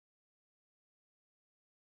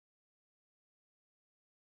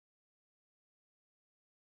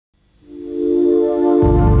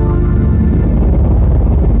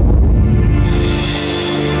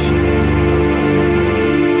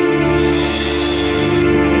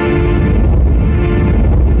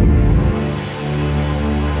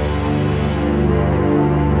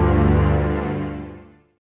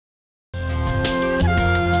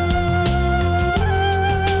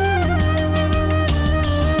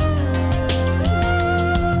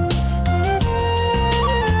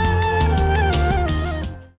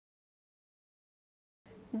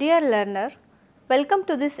Dear learner, welcome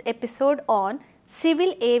to this episode on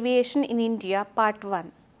Civil Aviation in India Part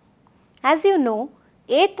 1. As you know,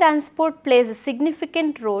 air transport plays a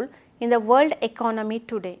significant role in the world economy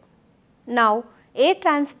today. Now, air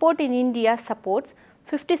transport in India supports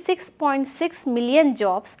 56.6 million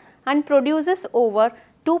jobs and produces over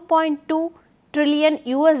 2.2 trillion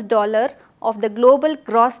US dollar of the global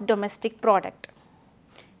gross domestic product.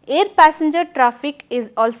 Air passenger traffic is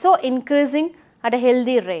also increasing at a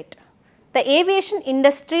healthy rate. The aviation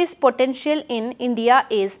industry's potential in India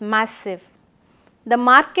is massive. The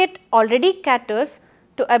market already caters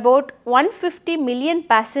to about 150 million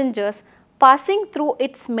passengers passing through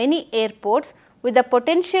its many airports with the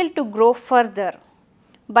potential to grow further.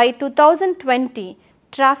 By 2020,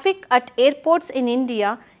 traffic at airports in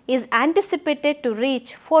India is anticipated to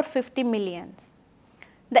reach 450 million.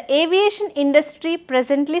 The aviation industry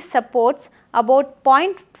presently supports about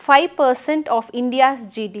 0.5% of India's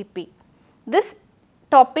GDP. This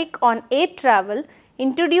topic on air travel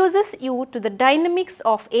introduces you to the dynamics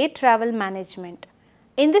of air travel management.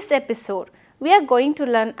 In this episode, we are going to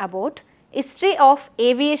learn about history of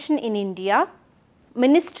aviation in India,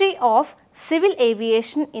 Ministry of Civil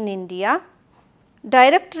Aviation in India,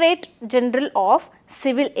 Directorate General of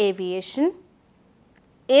Civil Aviation,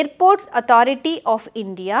 Airports Authority of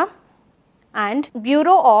India and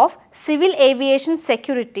Bureau of Civil Aviation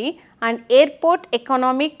Security and Airport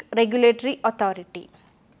Economic Regulatory Authority.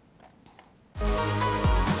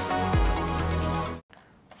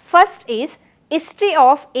 First is History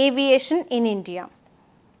of Aviation in India.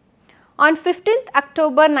 On 15th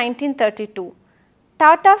October 1932,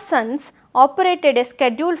 Tata Sons operated a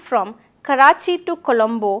schedule from Karachi to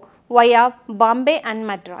Colombo via Bombay and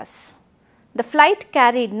Madras. The flight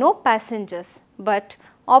carried no passengers but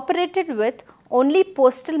operated with only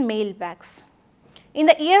postal mail bags. In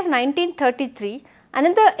the year 1933,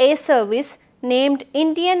 another air service named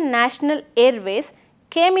Indian National Airways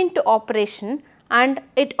came into operation and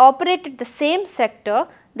it operated the same sector,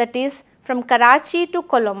 that is from Karachi to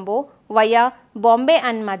Colombo via Bombay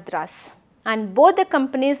and Madras, and both the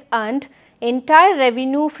companies earned entire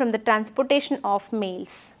revenue from the transportation of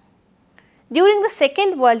mails. During the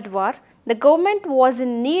Second World War, the government was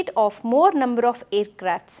in need of more number of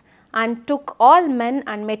aircrafts and took all men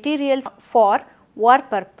and materials for war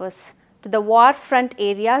purpose to the war front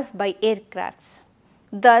areas by aircrafts.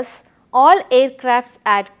 Thus, all aircrafts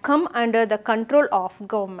had come under the control of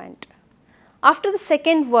government. After the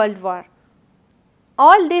Second World War,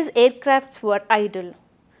 all these aircrafts were idle.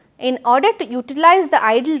 In order to utilize the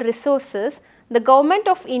idle resources, the government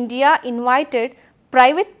of India invited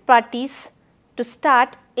private parties to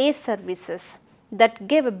start air services that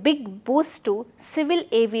gave a big boost to civil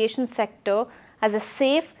aviation sector as a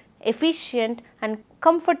safe, efficient and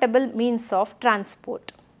comfortable means of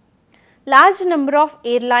transport. Large number of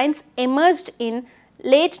airlines emerged in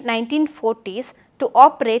late 1940s to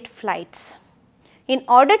operate flights. In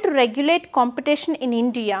order to regulate competition in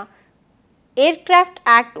India, Aircraft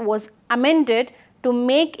Act was amended to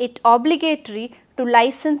make it obligatory to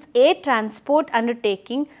license air transport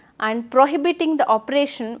undertaking and prohibiting the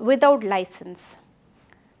operation without license.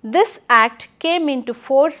 This act came into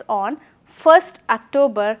force on 1st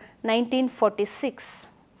October 1946.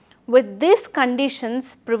 With these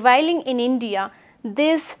conditions prevailing in India,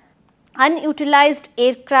 these unutilized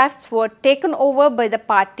aircrafts were taken over by the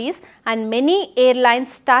parties and many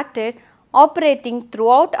airlines started operating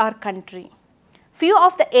throughout our country. Few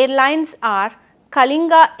of the airlines are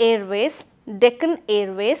Kalinga Airways, Deccan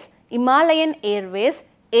Airways, Himalayan Airways,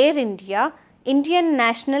 Air India, Indian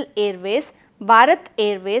National Airways, Bharat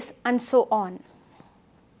Airways and so on.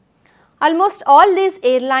 Almost all these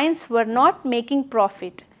airlines were not making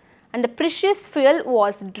profit and the precious fuel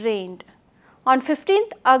was drained. On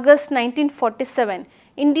 15th August 1947,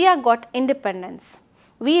 India got independence.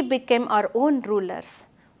 We became our own rulers.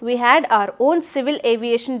 We had our own civil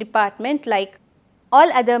aviation department like all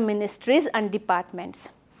other ministries and departments.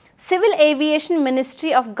 Civil Aviation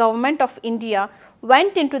Ministry of Government of India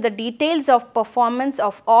went into the details of performance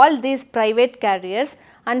of all these private carriers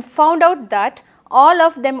and found out that all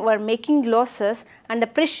of them were making losses and the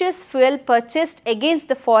precious fuel purchased against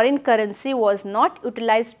the foreign currency was not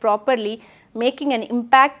utilized properly, making an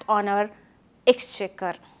impact on our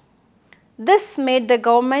exchequer. This made the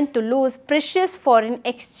government to lose precious foreign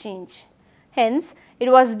exchange. Hence,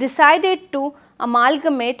 it was decided to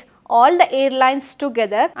amalgamate all the airlines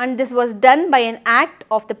together and this was done by an act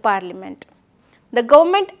of the parliament. The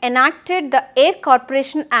government enacted the Air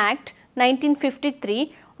Corporation Act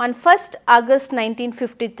 1953 on 1st August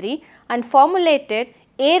 1953 and formulated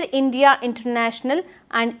Air India International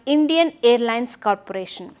and Indian Airlines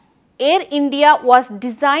Corporation. Air India was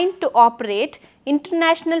designed to operate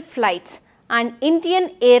international flights and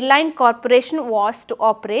Indian Airline Corporation was to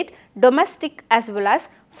operate domestic as well as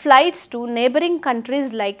flights to neighboring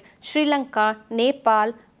countries like Sri Lanka,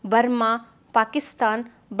 Nepal, Burma, Pakistan,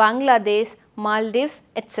 Bangladesh, Maldives,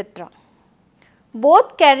 etc.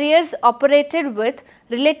 Both carriers operated with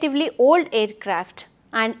relatively old aircraft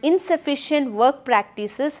and insufficient work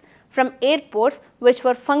practices from airports which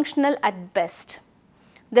were functional at best.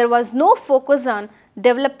 There was no focus on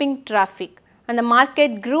developing traffic and the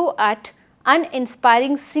market grew at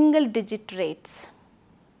uninspiring single digit rates.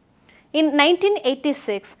 In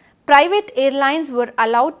 1986, private airlines were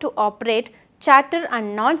allowed to operate charter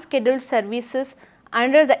and non-scheduled services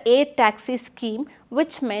under the air taxi scheme,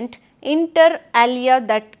 which meant inter alia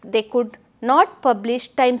that they could not publish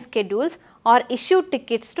time schedules or issue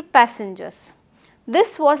tickets to passengers.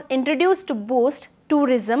 This was introduced to boost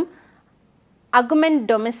tourism, augment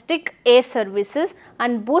domestic air services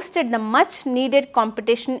and boosted the much needed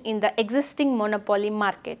competition in the existing monopoly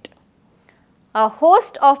market. A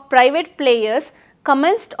host of private players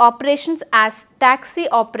commenced operations as taxi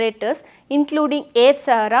operators including Air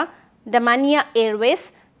Sahara, Damania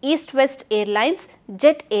Airways, East West Airlines,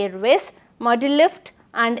 Jet Airways, Modilift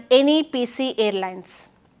and NEPC Airlines.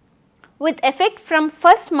 With effect from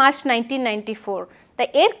 1st March 1994,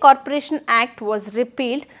 the Air Corporation Act was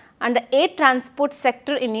repealed and the air transport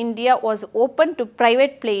sector in India was open to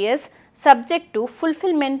private players subject to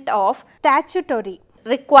fulfillment of statutory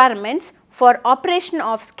requirements for operation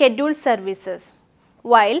of scheduled services.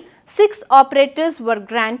 While 6 operators were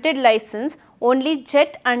granted license, only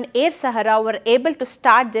Jet and Air Sahara were able to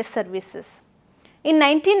start their services. In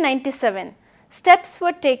 1997, steps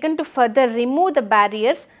were taken to further remove the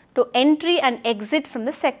barriers to entry and exit from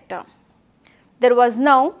the sector. There was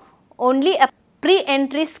now only a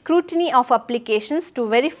pre-entry scrutiny of applications to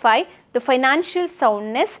verify the financial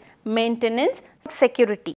soundness, maintenance,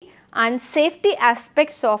 security and safety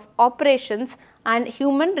aspects of operations and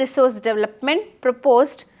human resource development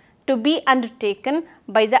proposed to be undertaken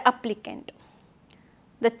by the applicant.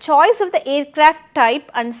 The choice of the aircraft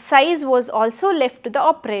type and size was also left to the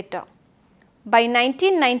operator. By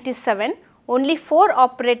 1997, only 4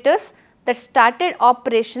 operators that started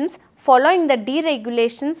operations following the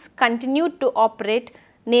deregulations continued to operate,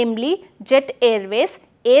 namely Jet Airways,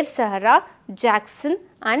 Air Sahara, Jackson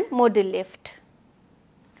and Modilift.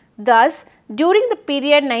 Thus, during the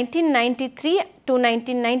period 1993 to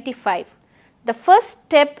 1995, the first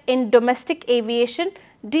step in domestic aviation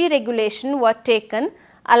deregulation were taken,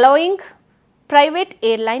 allowing private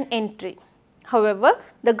airline entry. However,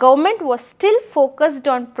 the government was still focused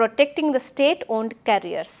on protecting the state-owned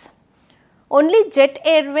carriers. Only Jet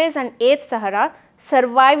Airways and Air Sahara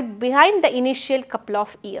survived behind the initial couple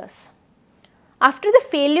of years. After the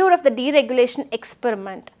failure of the deregulation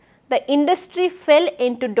experiment, the industry fell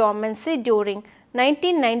into dormancy during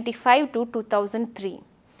 1995 to 2003.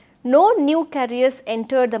 No new carriers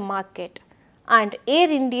entered the market and Air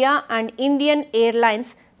India and Indian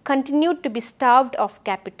Airlines continued to be starved of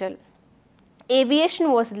capital.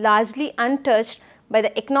 Aviation was largely untouched by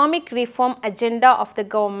the economic reform agenda of the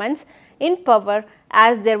governments in power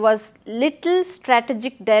as there was little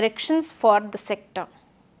strategic directions for the sector.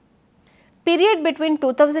 Period between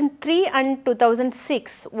 2003 and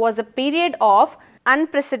 2006 was a period of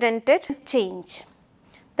unprecedented change.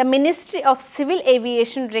 The Ministry of Civil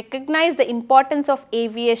Aviation recognized the importance of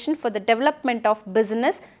aviation for the development of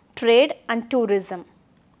business, trade and tourism.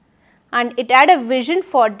 And it had a vision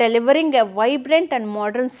for delivering a vibrant and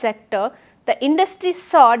modern sector. The industry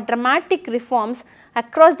saw dramatic reforms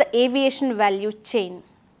across the aviation value chain.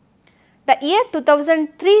 The year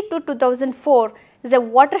 2003 to 2004 is a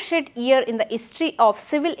watershed year in the history of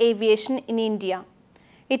civil aviation in India.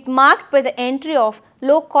 It marked by the entry of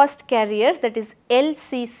low-cost carriers, that is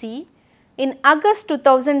LCC. In August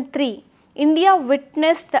 2003, India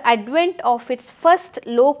witnessed the advent of its first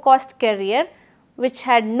low-cost carrier, which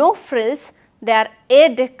had no frills, their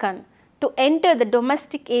Air Deccan, to enter the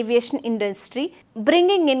domestic aviation industry,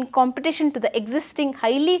 bringing in competition to the existing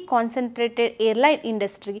highly concentrated airline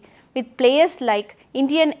industry with players like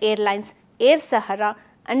Indian Airlines, Air Sahara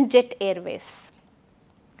and Jet Airways.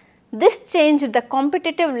 This changed the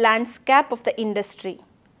competitive landscape of the industry.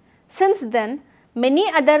 Since then, many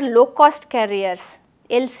other low-cost carriers,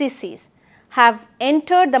 LCCs, have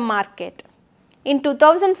entered the market. In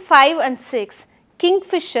 2005 and 6,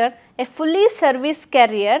 Kingfisher, a fully serviced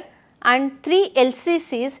carrier, and 3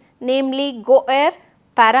 LCCs, namely GoAir,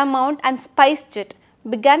 Paramount and SpiceJet,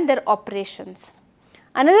 began their operations.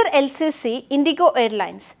 Another LCC, Indigo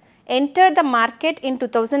Airlines, entered the market in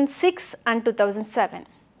 2006 and 2007.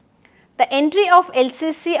 The entry of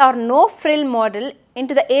LCC or no-frill model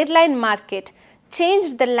into the airline market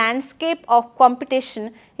changed the landscape of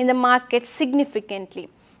competition in the market significantly,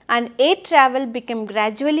 and air travel became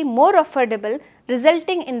gradually more affordable,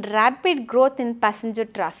 resulting in rapid growth in passenger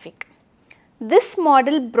traffic. This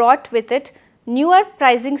model brought with it newer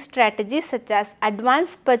pricing strategies such as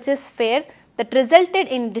advance purchase fare that resulted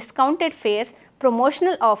in discounted fares,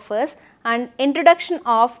 promotional offers, and introduction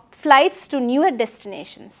of flights to newer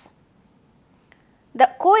destinations. The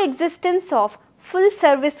coexistence of full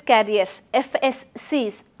service carriers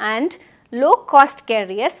FSCs and low cost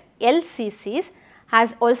carriers LCCs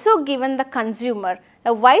has also given the consumer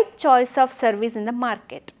a wide choice of service in the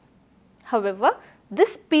market. However,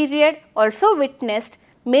 this period also witnessed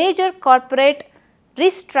major corporate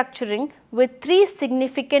restructuring with 3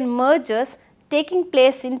 significant mergers taking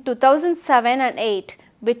place in 2007 and 8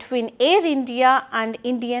 between Air India and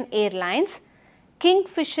Indian Airlines,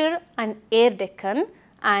 Kingfisher and Air Deccan,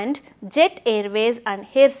 and Jet Airways and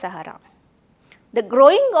Air Sahara. The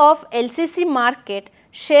growing of LCC market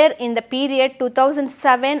share in the period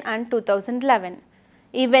 2007 and 2011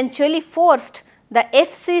 eventually forced the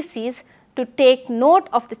FCCs to take note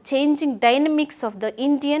of the changing dynamics of the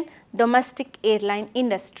Indian domestic airline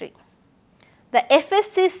industry. The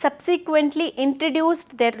FSCs subsequently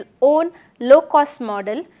introduced their own low cost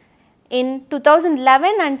model. In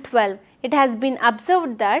 2011 and 12, it has been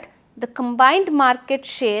observed that the combined market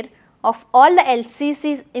share of all the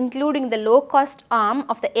LCCs including the low cost arm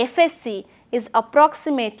of the FSC is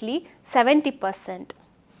approximately 70%.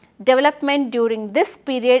 Development during this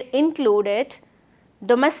period included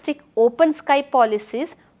domestic open sky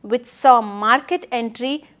policies which saw market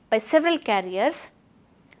entry by several carriers,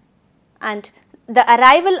 and the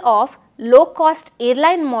arrival of low cost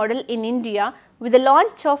airline model in India with the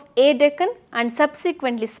launch of Air Deccan and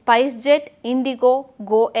subsequently SpiceJet, Indigo,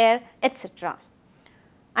 Go Air, etc.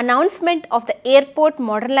 Announcement of the airport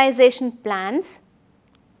modernization plans,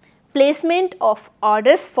 placement of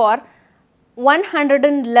orders for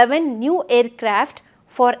 111 new aircraft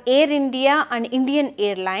for Air India and Indian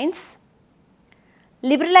Airlines,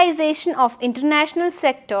 liberalization of international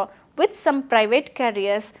sector with some private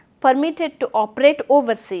carriers permitted to operate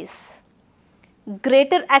overseas,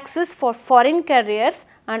 greater access for foreign carriers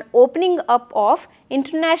and opening up of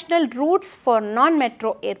international routes for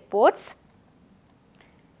non-metro airports,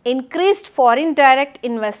 increased foreign direct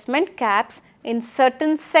investment caps in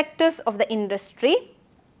certain sectors of the industry.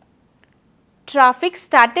 Traffic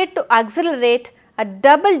started to accelerate at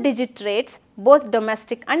double-digit rates, both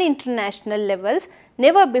domestic and international levels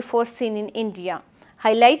never before seen in India,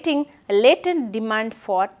 highlighting a latent demand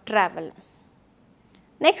for travel.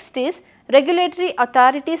 Next is regulatory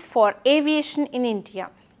authorities for aviation in India.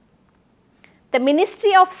 The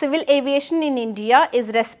Ministry of Civil Aviation in India is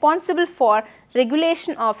responsible for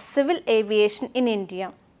regulation of civil aviation in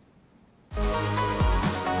India.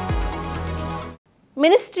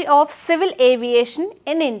 Ministry of Civil Aviation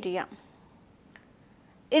in India.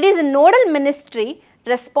 It is a nodal ministry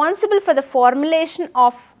responsible for the formulation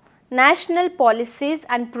of national policies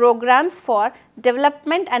and programs for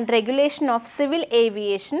development and regulation of civil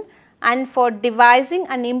aviation and for devising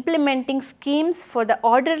and implementing schemes for the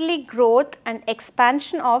orderly growth and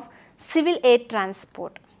expansion of civil air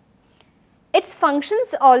transport. Its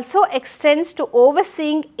functions also extends to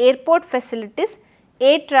overseeing airport facilities,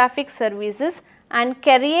 air traffic services and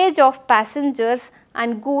carriage of passengers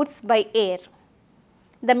and goods by air.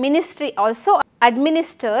 The ministry also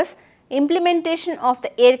administers implementation of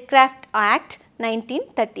the Aircraft Act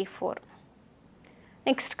 1934.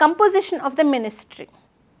 Next, composition of the ministry.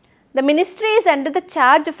 The ministry is under the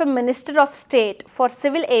charge of a Minister of State for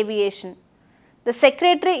Civil Aviation. The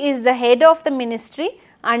secretary is the head of the ministry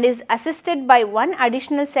and is assisted by one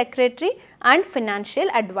additional secretary and financial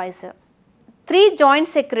advisor. 3 joint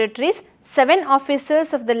secretaries, 7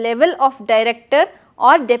 officers of the level of director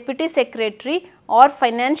or deputy secretary or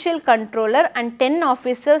financial controller and 10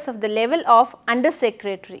 officers of the level of under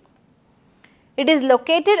secretary. It is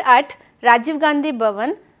located at Rajiv Gandhi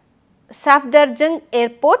Bhavan, Safdarjung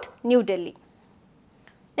Airport, New Delhi.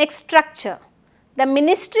 Next, structure. The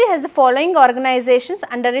ministry has the following organizations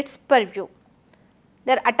under its purview.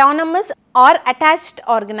 They are autonomous or attached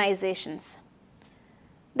organizations.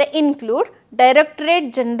 They include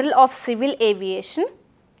Directorate General of Civil Aviation,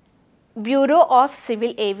 Bureau of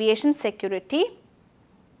Civil Aviation Security,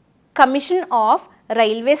 Commission of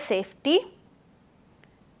Railway Safety,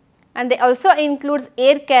 and they also includes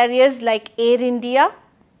air carriers like Air India,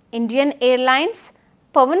 Indian Airlines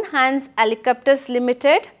Pawan Hans Helicopters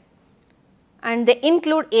Limited, and they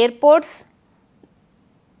include airports.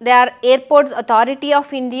 They are Airports Authority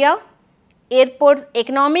of India, Airports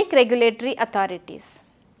Economic Regulatory Authorities.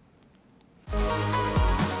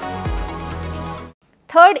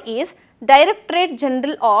 Third is Directorate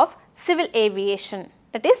General of Civil Aviation,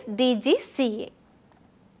 that is DGCA.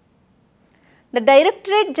 The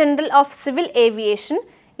Directorate General of Civil Aviation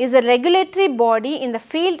is a regulatory body in the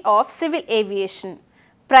field of civil aviation,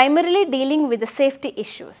 primarily dealing with the safety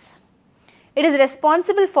issues. It is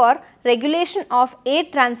responsible for regulation of air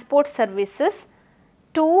transport services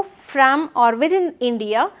to, from or within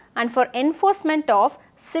India and for enforcement of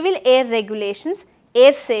civil air regulations,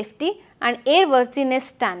 air safety and airworthiness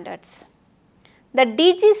standards. The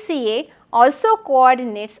DGCA also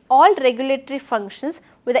coordinates all regulatory functions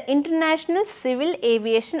with the International Civil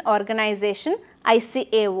Aviation Organization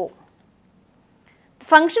ICAO. The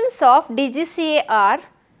functions of DGCA are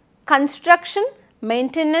construction,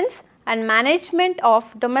 maintenance and management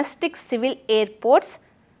of domestic civil airports,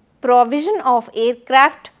 provision of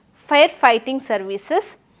aircraft firefighting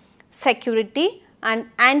services, security and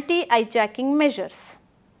anti-hijacking measures.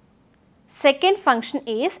 Second function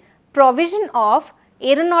is provision of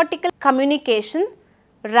aeronautical communication,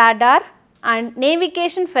 radar and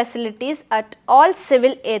navigation facilities at all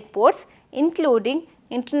civil airports including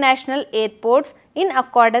international airports in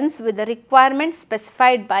accordance with the requirements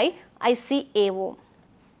specified by ICAO.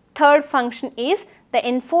 Third function is the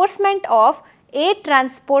enforcement of air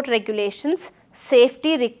transport regulations,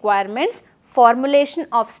 safety requirements, formulation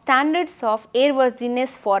of standards of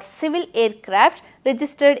airworthiness for civil aircraft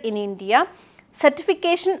registered in India,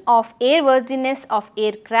 certification of airworthiness of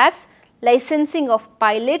aircrafts, licensing of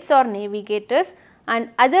pilots or navigators and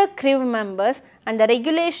other crew members and the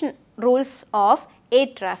regulation rules of air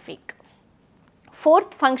traffic.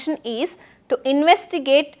 Fourth function is to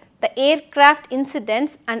investigate the aircraft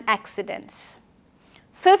incidents and accidents.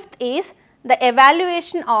 Fifth is the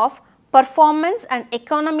evaluation of performance and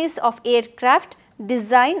economies of aircraft,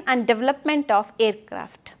 design and development of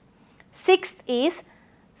aircraft. Sixth is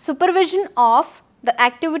supervision of the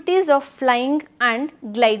activities of flying and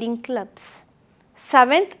gliding clubs.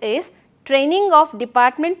 Seventh is training of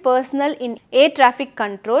department personnel in air traffic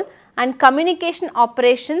control and communication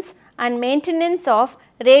operations and maintenance of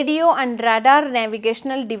radio and radar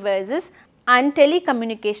navigational devices and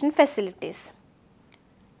telecommunication facilities.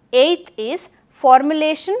 Eighth is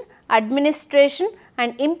formulation, administration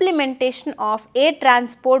and implementation of air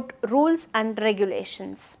transport rules and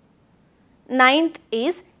regulations. Ninth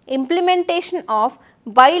is implementation of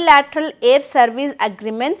bilateral air service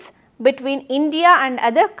agreements between India and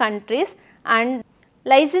other countries and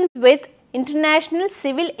license with International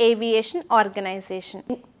Civil Aviation Organization.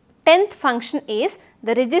 10th function is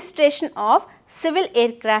the registration of civil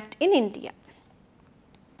aircraft in India.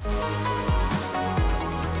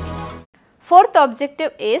 Fourth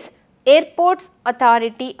objective is Airports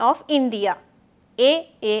Authority of India,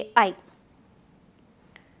 AAI.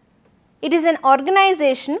 It is an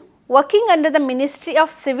organization working under the Ministry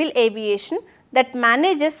of Civil Aviation that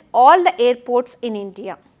manages all the airports in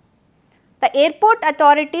India. The Airport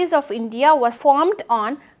Authorities of India was formed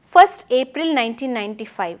on 1st April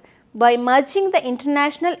 1995 by merging the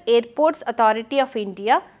International Airports Authority of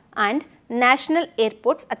India and National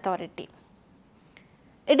Airports Authority.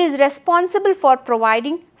 It is responsible for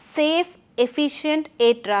providing safe, efficient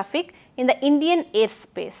air traffic in the Indian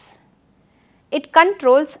airspace. It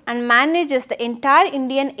controls and manages the entire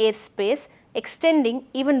Indian airspace extending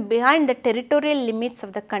even behind the territorial limits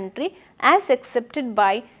of the country as accepted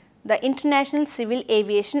by the International Civil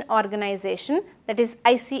Aviation Organization, that is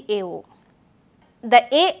ICAO. The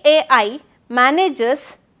AAI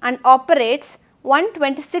manages and operates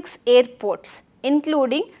 126 airports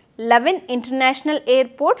including 11 international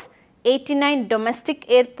airports, 89 domestic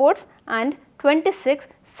airports and 26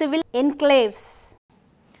 civil enclaves.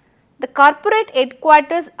 The corporate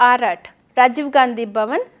headquarters are at Rajiv Gandhi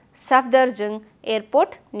Bhavan, Safdarjung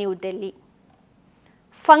Airport, New Delhi.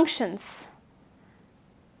 Functions.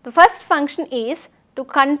 The first function is to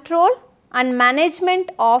control and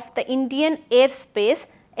management of the Indian airspace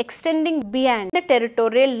extending beyond the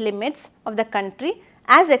territorial limits of the country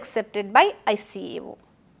as accepted by ICAO.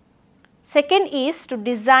 Second is to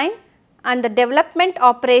design and the development,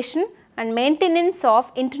 operation and maintenance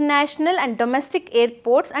of international and domestic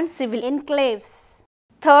airports and civil enclaves.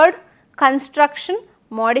 Third, construction,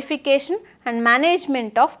 modification and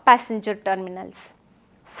management of passenger terminals.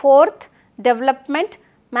 Fourth, development,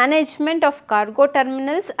 management of cargo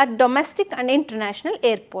terminals at domestic and international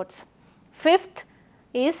airports. Fifth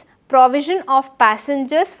is provision of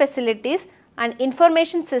passengers facilities and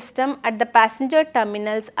information system at the passenger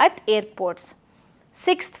terminals at airports.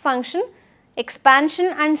 Sixth function,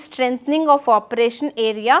 expansion and strengthening of operation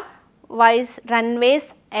area wise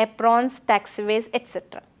runways, aprons, taxiways,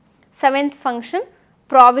 etc. Seventh function,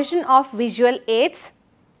 provision of visual aids.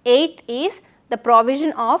 Eighth is the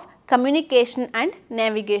provision of communication and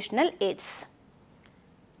navigational aids.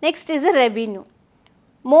 Next is the revenue.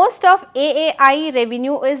 Most of AAI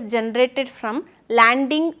revenue is generated from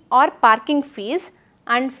landing or parking fees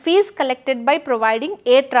and fees collected by providing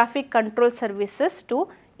air traffic control services to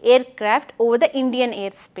aircraft over the Indian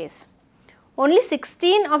airspace. Only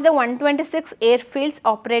 16 of the 126 airfields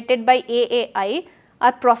operated by AAI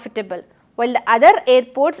are profitable, while the other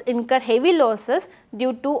airports incur heavy losses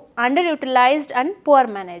due to underutilized and poor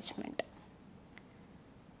management.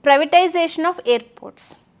 Privatization of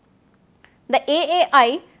airports. The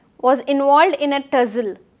AAI was involved in a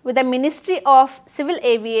tussle with the Ministry of Civil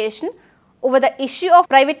Aviation over the issue of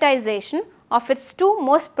privatization of its two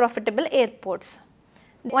most profitable airports.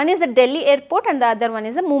 One is the Delhi airport and the other one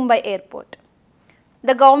is the Mumbai airport.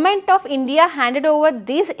 The government of India handed over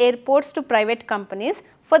these airports to private companies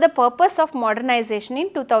for the purpose of modernization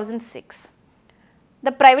in 2006.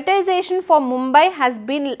 The privatization for Mumbai has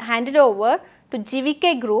been handed over to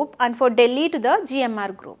GVK Group and for Delhi to the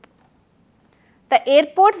GMR Group. The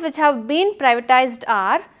airports which have been privatized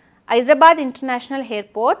are Hyderabad International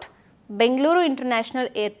Airport, Bengaluru International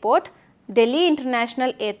Airport, Delhi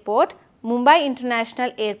International Airport, Mumbai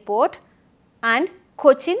International Airport and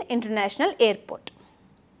Cochin International Airport.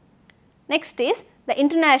 Next is the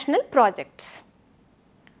international projects.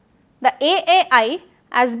 The AAI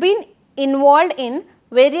has been involved in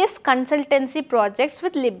various consultancy projects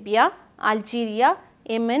with Libya, Algeria,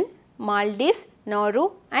 Yemen, Maldives,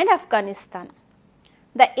 Nauru and Afghanistan.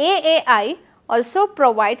 The AAI also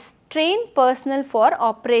provides trained personnel for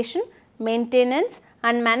operation, maintenance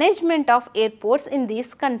and management of airports in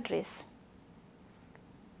these countries.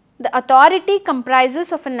 The authority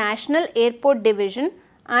comprises of a national airport division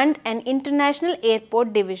and an international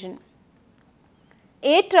airport division.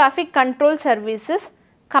 Air traffic control services,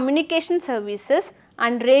 communication services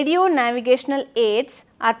and radio navigational aids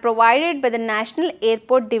are provided by the National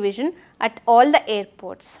Airport Division at all the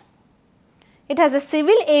airports. It has a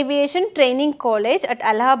Civil Aviation Training College at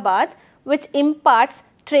Allahabad which imparts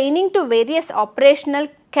training to various operational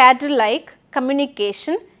cadre like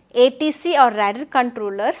communication, ATC or radar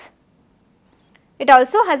controllers. It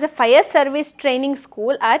also has a fire service training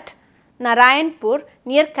school at Narayanpur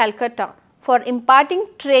near Calcutta for imparting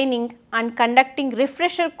training and conducting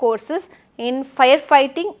refresher courses in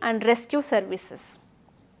firefighting and rescue services.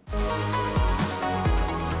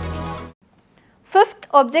 Fifth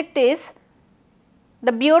object is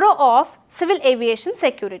the Bureau of Civil Aviation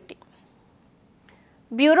Security.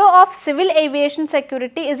 Bureau of Civil Aviation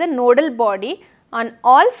Security is a nodal body on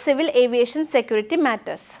all civil aviation security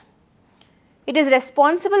matters. It is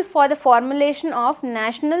responsible for the formulation of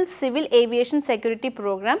National Civil Aviation Security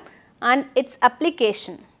Program and its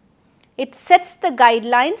application. It sets the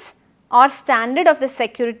guidelines or standard of the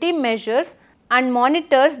security measures and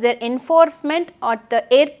monitors their enforcement at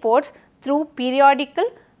the airports through periodical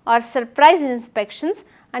or surprise inspections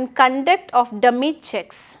and conduct of dummy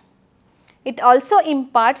checks. It also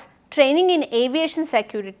imparts training in aviation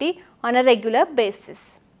security on a regular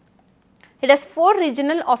basis. It has 4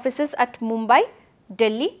 regional offices at Mumbai,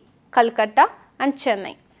 Delhi, Calcutta and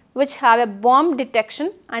Chennai, which have a bomb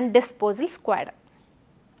detection and disposal squadron.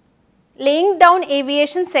 Laying down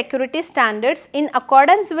aviation security standards in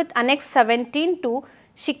accordance with Annex 17 to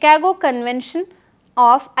Chicago Convention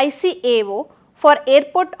of ICAO for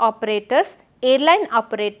airport operators, airline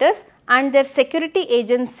operators and their security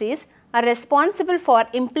agencies are responsible for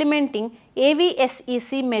implementing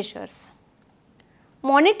AVSEC measures.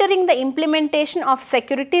 Monitoring the implementation of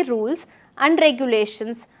security rules and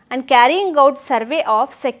regulations and carrying out survey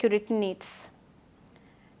of security needs.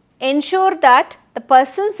 Ensure that the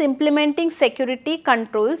persons implementing security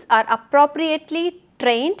controls are appropriately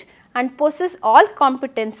trained and possess all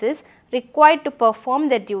competencies required to perform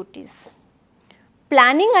their duties.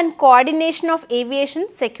 Planning and coordination of aviation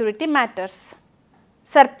security matters.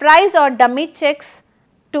 Surprise or dummy checks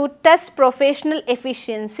to test professional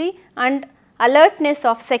efficiency and alertness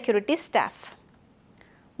of security staff.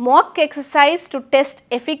 Mock exercise to test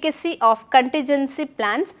efficacy of contingency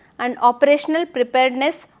plans and operational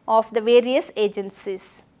preparedness of the various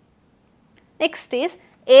agencies. Next is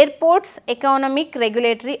Airports Economic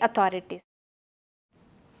Regulatory Authorities.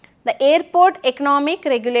 The Airport Economic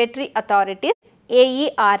Regulatory Authorities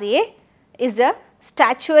AERA is a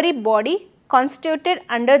statutory body constituted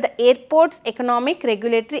under the Airports Economic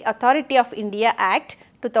Regulatory Authority of India Act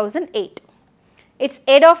 2008. Its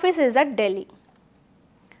head office is at Delhi.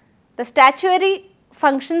 The statutory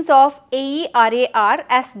functions of AERA are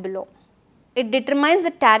as below. It determines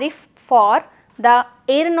the tariff for the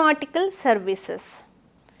aeronautical services.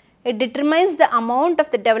 It determines the amount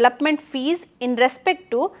of the development fees in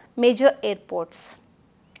respect to major airports.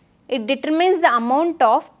 It determines the amount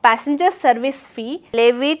of passenger service fee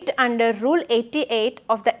levied under Rule 88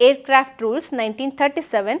 of the Aircraft Rules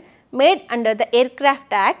 1937 made under the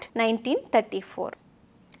Aircraft Act 1934.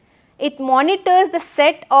 It monitors the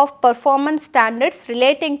set of performance standards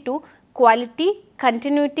relating to quality,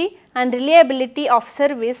 continuity and reliability of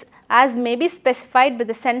service as may be specified by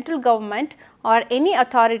the central government or any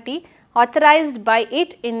authority authorized by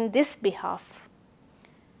it in this behalf.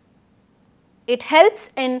 It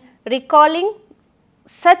helps in recalling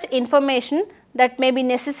such information that may be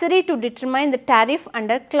necessary to determine the tariff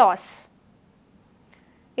under clause.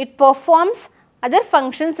 It performs other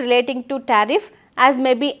functions relating to tariff as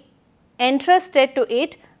may be entrusted to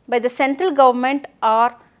it by the central government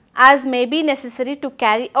or as may be necessary to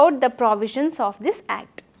carry out the provisions of this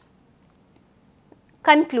Act.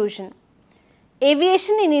 Conclusion.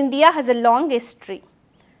 Aviation in India has a long history.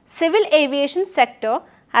 Civil aviation sector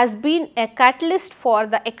has been a catalyst for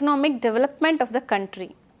the economic development of the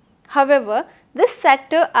country. However, this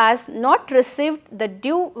sector has not received the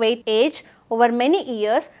due weightage over many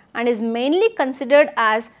years and is mainly considered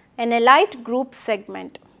as an elite group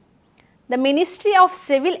segment. The Ministry of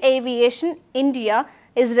Civil Aviation India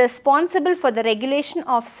is responsible for the regulation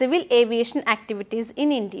of civil aviation activities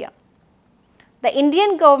in India. The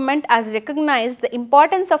Indian government has recognized the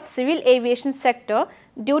importance of civil aviation sector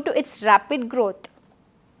due to its rapid growth.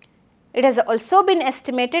 It has also been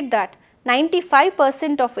estimated that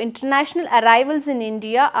 95% of international arrivals in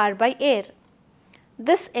India are by air.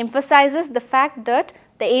 This emphasizes the fact that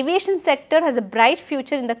the aviation sector has a bright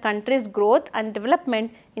future in the country's growth and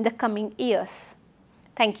development in the coming years.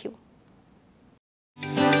 Thank you.